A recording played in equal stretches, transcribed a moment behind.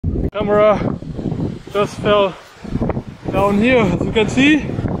Camera just fell down here, as you can see,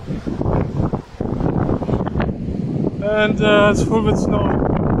 and it's full with snow.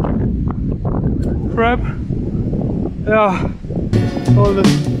 Crap. Yeah, all the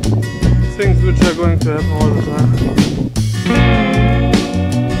things which are going to happen all the time.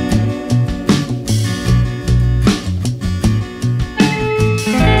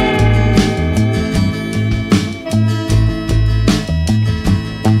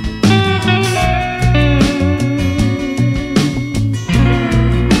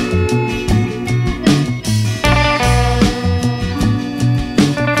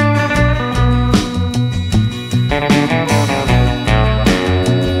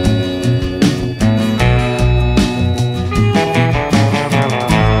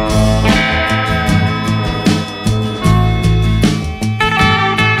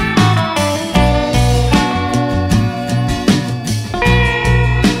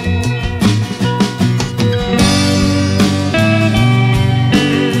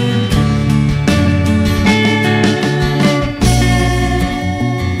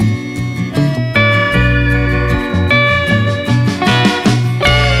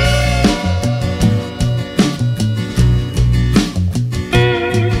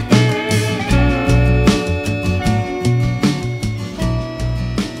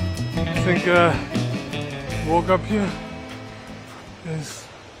 Walk up here is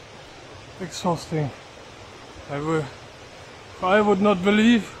exhausting. I would not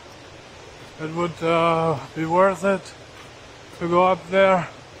believe it would be worth it to go up there.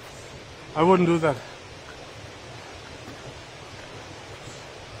 I wouldn't do that.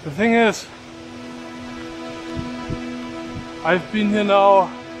 The thing is, I've been here now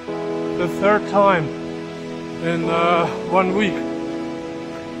the third time in 1 week.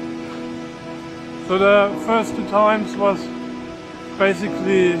 So the first 2 times was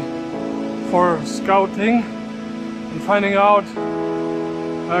basically for scouting and finding out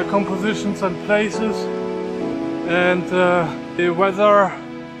compositions and places, and the weather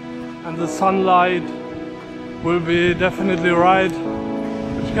and the sunlight will be definitely right,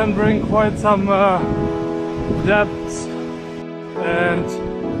 which can bring quite some depth and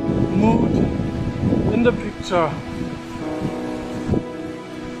mood in the picture.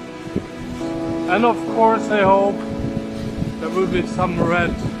 And of course I hope there will be some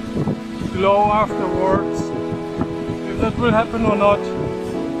red glow afterwards. If that will happen or not,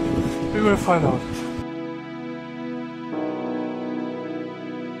 we will find out.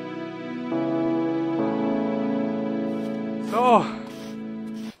 So,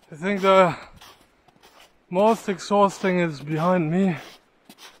 I think the most exhausting is behind me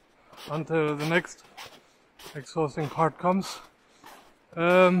until the next exhausting part comes.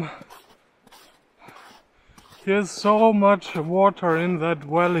 There's so much water in that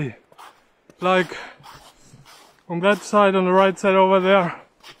valley. Like on that side, on the right side over there,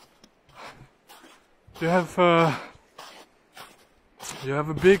 you have a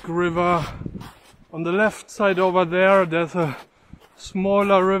big river. On the left side over there, there's a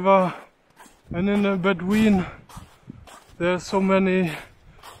smaller river, and in between there's so many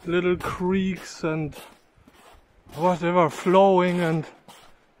little creeks and whatever flowing, and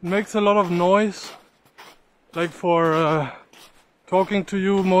it makes a lot of noise. Like for talking to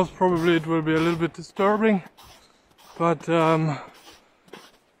you, most probably it will be a little bit disturbing, but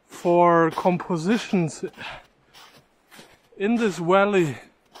for compositions in this valley,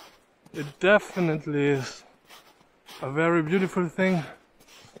 it definitely is a very beautiful thing.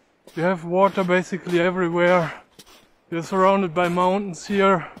 You have water basically everywhere. You're surrounded by mountains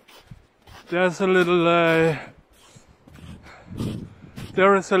here. There's a little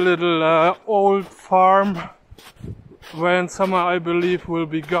there is a little old farm where in summer I believe will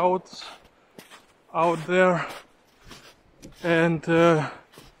be goats out there, and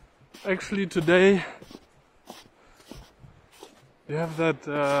actually today you have that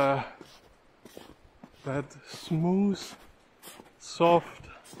that smooth, soft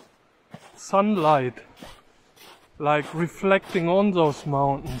sunlight like reflecting on those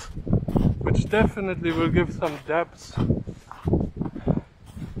mountains, which definitely will give some depth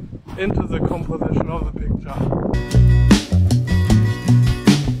into the composition of the picture.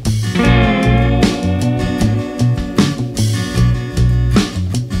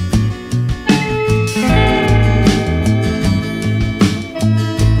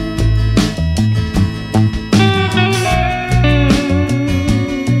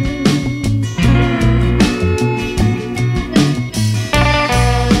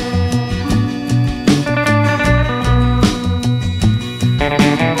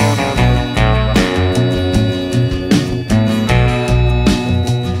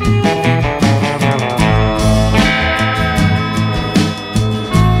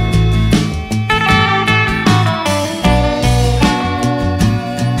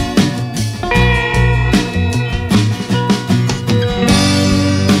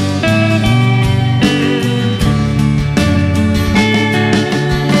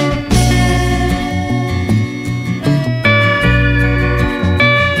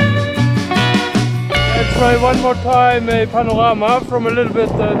 one more time a panorama from a little bit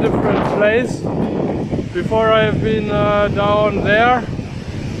different place. Before I have been down there,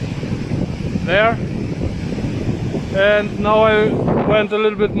 and now I went a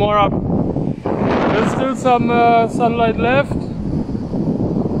little bit more up. There's still some sunlight left,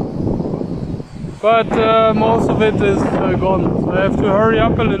 but most of it is gone. So I have to hurry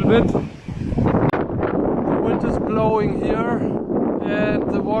up a little bit. The wind is blowing here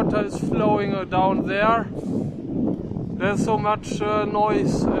and the water is flowing down there. There's so much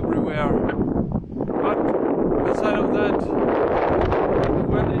noise everywhere. But beside of that, the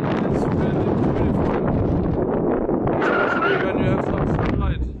valley is really beautiful. Especially when you have some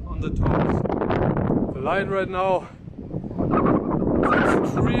sunlight on the tops. The light right now is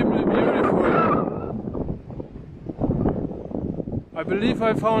extremely beautiful. I believe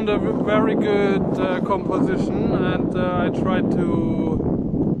I found a very good composition, and I tried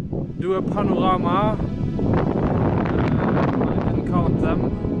to do a panorama. I didn't count them,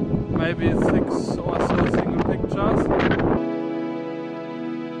 maybe 6 or so single pictures.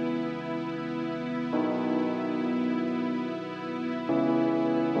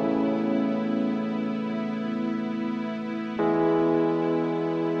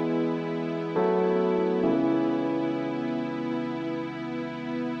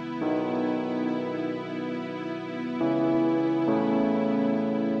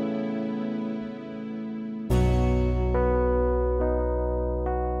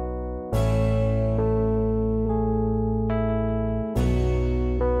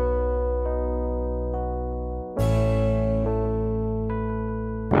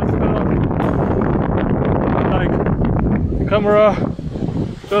 Camera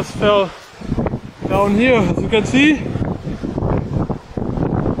just fell down here, as you can see,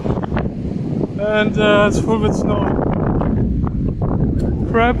 and it's full with snow.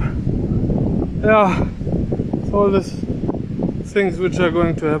 Crap. Yeah, it's all these things which are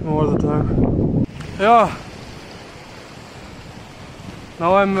going to happen all the time. Yeah,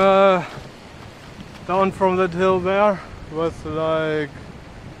 now I'm down from that hill there. It was like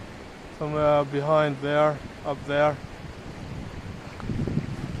somewhere behind there, up there.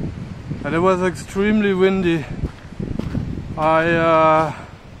 And it was extremely windy. I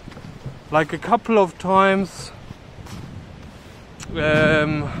like a couple of times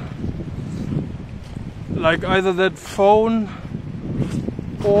like either that phone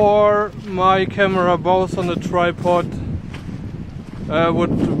or my camera, both on the tripod,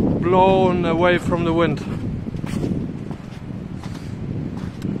 would blown away from the wind.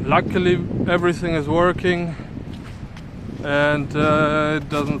 Luckily everything is working, and it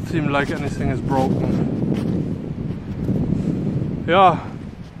doesn't seem like anything is broken. Yeah,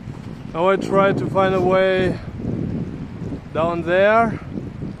 now I try to find a way down there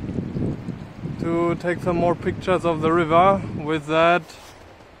to take some more pictures of the river with that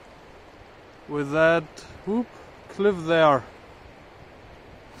cliff there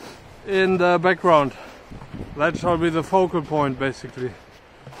in the background. That shall be the focal point, basically.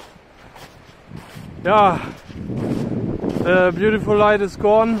 Yeah. The beautiful light is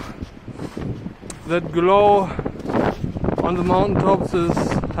gone. That glow on the mountaintops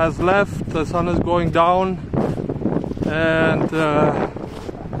has left. The sun is going down, and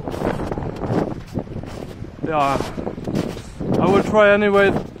yeah, I will try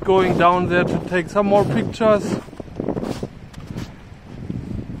anyway going down there to take some more pictures.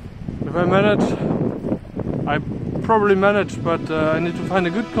 If I manage, I probably manage, but I need to find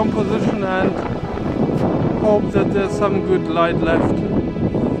a good composition and hope that there's some good light left.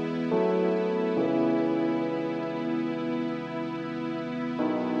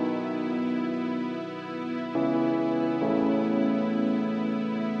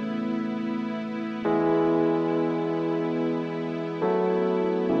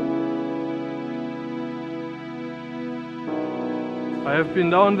 I have been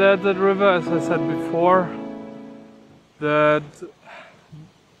down there at that river, as I said before. That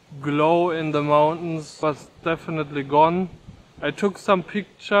glow in the mountains was definitely gone. I took some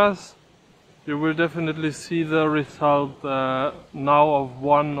pictures. You will definitely see the result now of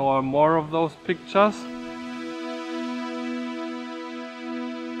one or more of those pictures.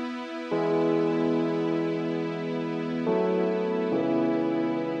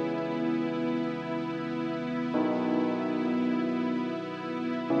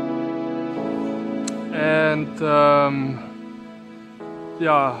 And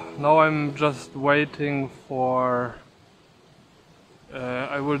yeah, now I'm just waiting for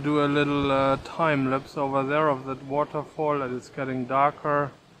I will do a little time lapse over there of that waterfall, and it's getting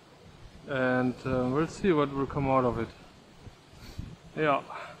darker, and we'll see what will come out of it. Yeah,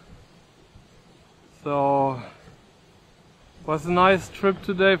 So it was a nice trip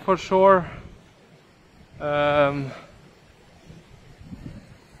today for sure. It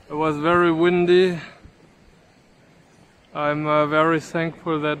was very windy. I'm very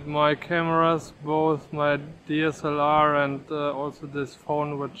thankful that my cameras, both my DSLR and also this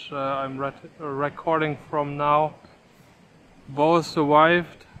phone which I'm recording from now, both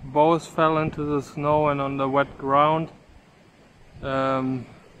survived, both fell into the snow and on the wet ground.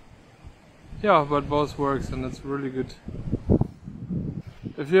 Yeah, but both works and it's really good.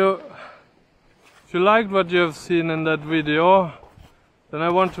 If you liked what you have seen in that video, then I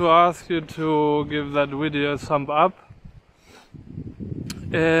want to ask you to give that video a thumb up.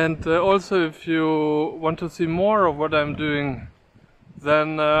 And also, if you want to see more of what I'm doing,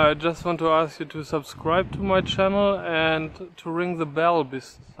 then I just want to ask you to subscribe to my channel and to ring the bell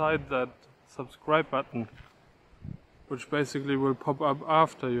beside that subscribe button, which basically will pop up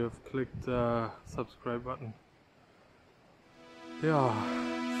after you have clicked the subscribe button. Yeah,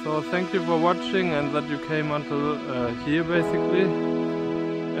 so thank you for watching and that you came until here basically.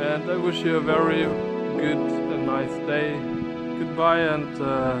 And I wish you a very good and nice day. Goodbye and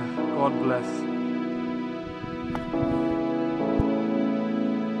God bless.